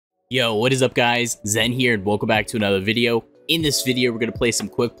Yo, what is up guys? Zen here and welcome back to another video. In this video, we're going to play some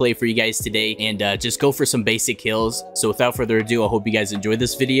quick play for you guys today and just go for some basic kills. So without further ado, I hope you guys enjoyed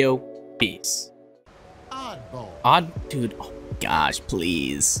this video. Peace. Dude, oh gosh,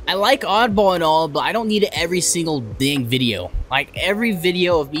 please. I like Oddball and all, but I don't need it every single dang video. Like every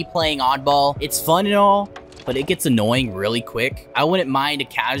video of me playing Oddball, it's fun and all, but it gets annoying really quick. I wouldn't mind a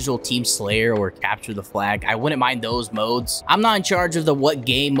casual team slayer or capture the flag. I wouldn't mind those modes. I'm not in charge of what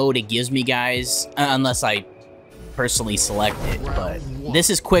game mode it gives me, guys, unless I personally select it. But this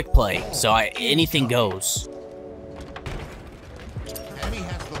is quick play, so anything goes.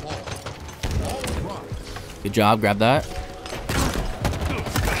 Good job, grab that.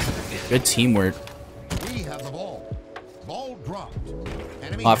 Good teamwork.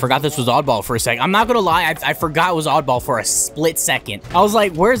 Oh, I forgot this was Oddball for a second. I'm not gonna lie, I forgot it was Oddball for a split second. I was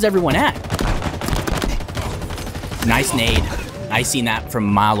like, where's everyone at? Nice nade. I seen that from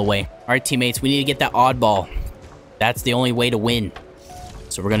a mile away. All right, teammates, we need to get that Oddball. That's the only way to win.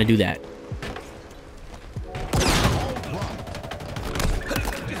 So we're gonna do that.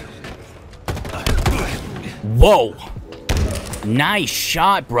 Whoa. Nice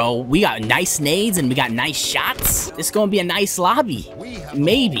shot, bro. We got nice nades and we got nice shots. This is gonna be a nice lobby.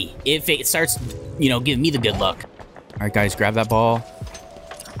 Maybe. If it starts, you know, giving me the good luck. All right, guys, grab that ball.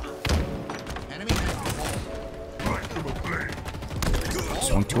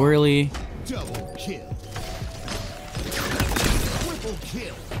 Swung too early.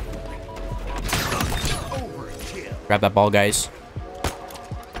 Grab that ball, guys.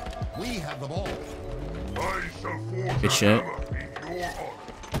 Good shit.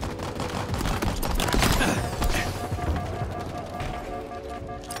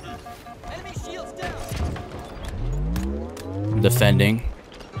 I'm defending.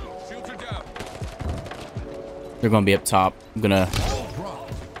 They're gonna be up top. I'm gonna.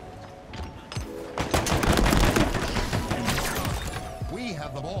 We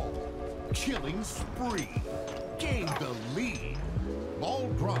have the ball. Killing spree. Gain the lead. Ball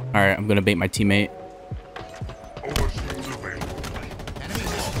drop. All right, I'm gonna bait my teammate.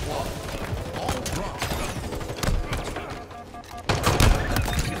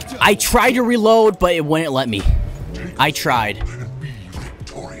 I tried to reload, but it wouldn't let me. I tried.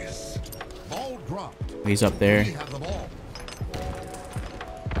 He's up there.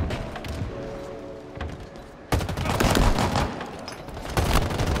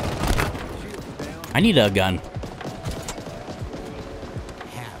 I need a gun.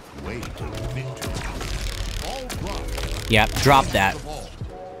 Yeah, drop that.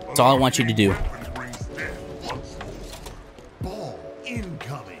 That's all I want you to do. Ball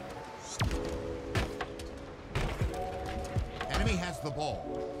incoming. Enemy has the ball.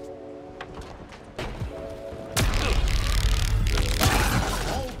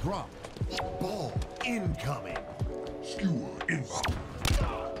 Ball dropped. Ball incoming. Skewer inbound.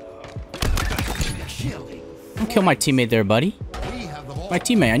 Killing. Don't kill my teammate there, buddy. My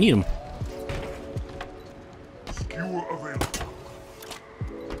teammate, I need him. Skewer available.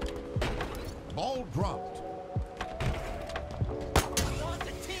 Ball dropped.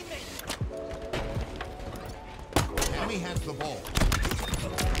 Enemy has the ball.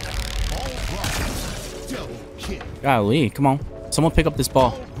 Ball dropped. Double kill. Golly, come on. Someone pick up this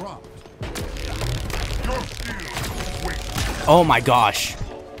ball. Dropped. Oh my gosh.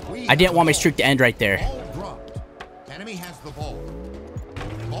 I didn't want my streak to end right there. Ball dropped. Enemy has the ball.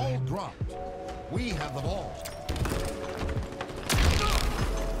 Ball dropped. We have the ball.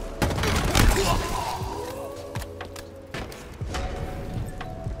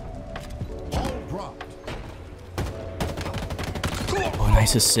 Ball dropped. Oh,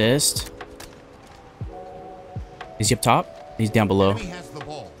 nice assist. Is he up top? He's down below. Enemy has the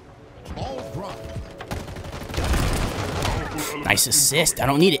ball. Ball dropped. Nice assist. I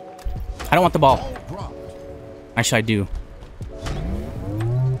don't need it. I don't want the ball. Ball dropped. Actually, I do.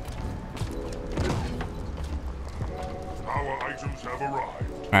 Our items have arrived.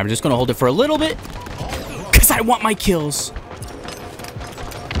 All right, I'm just going to hold it for a little bit because I want my kills.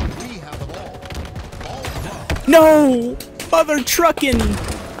 We have the ball. Ball dropped. No! Mother trucking!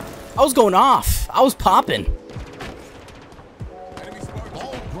 I was going off. I was popping.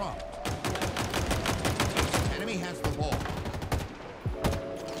 Ball dropped. Enemy has the ball.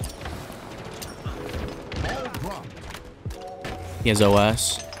 Ball dropped. He has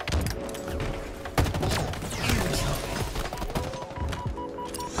OS.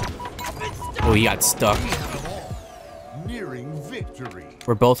 Oh, he got stuck. We have the ball. Nearing victory.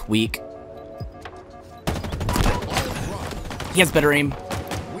 We're both weak. He has better aim.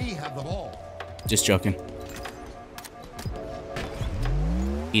 We have the ball. Just joking.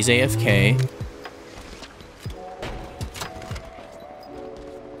 He's AFK.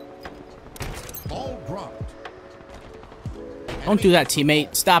 Ball dropped. Don't do that,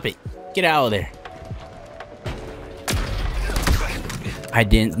 teammate. Stop it. Get out of there. I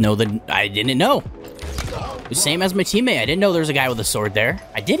didn't know that. I didn't know. The same as my teammate. I didn't know there was a guy with a sword there.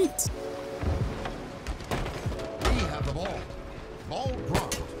 I didn't. We have the ball. Ball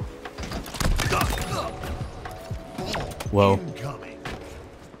dropped. Whoa. Incoming.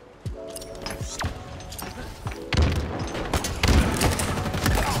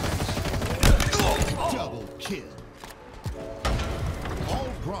 Double kill. Ball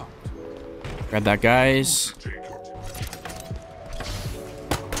dropped. Grab that, guys. Take it.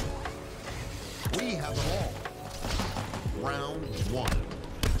 We have the ball. Round one.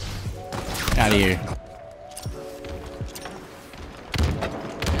 Out of here.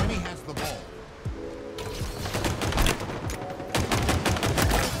 Enemy has the ball.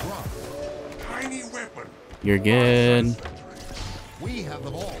 Dropped. Tiny weapon. You're good. We have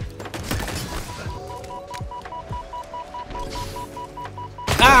the ball.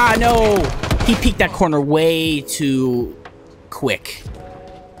 Ah, no! He peeked that corner way too quick.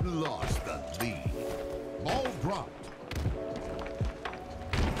 Lost the lead. Ball dropped.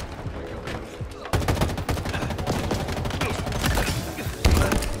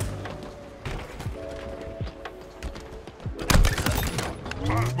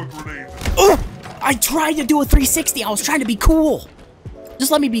 Plasma grenades. Oh! I tried to do a 360. I was trying to be cool.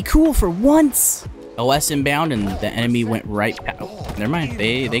 Just let me be cool for once. OS inbound, and the enemy went right past. Oh, never mind.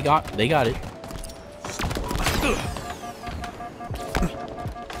 They got it. We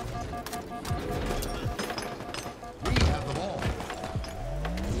have the ball.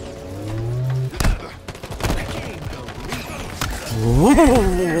 Gained the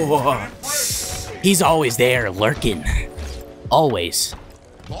lead. Ooh. He's always there, lurking. Always.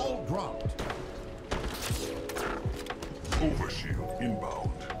 Ball dropped. Overshield inbound.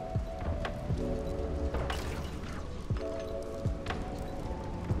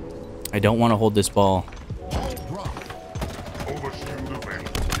 I don't want to hold this ball. Ball dropped. Overshield event.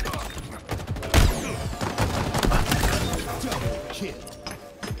 Double kill.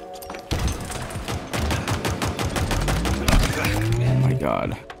 Oh my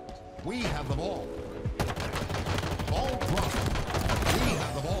god. We have the ball. Ball dropped. We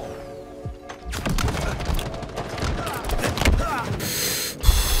have the ball.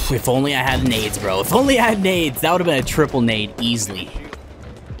 If only I had nades, bro. If only I had nades. That would have been a triple nade easily.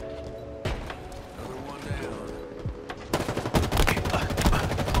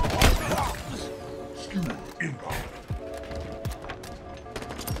 Skewer inbound.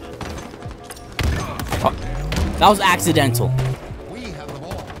 Oh, that was accidental. We have the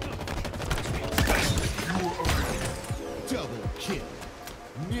ball. Skewer event. Double kill.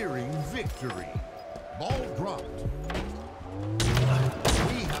 Nearing victory. Ball dropped.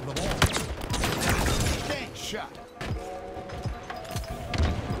 We have the ball. Thank shot.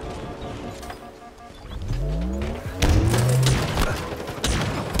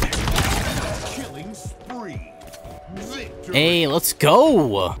 Killing spree. Victory. Hey, let's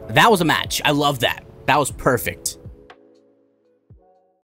go. That was a match. I love that. That was perfect.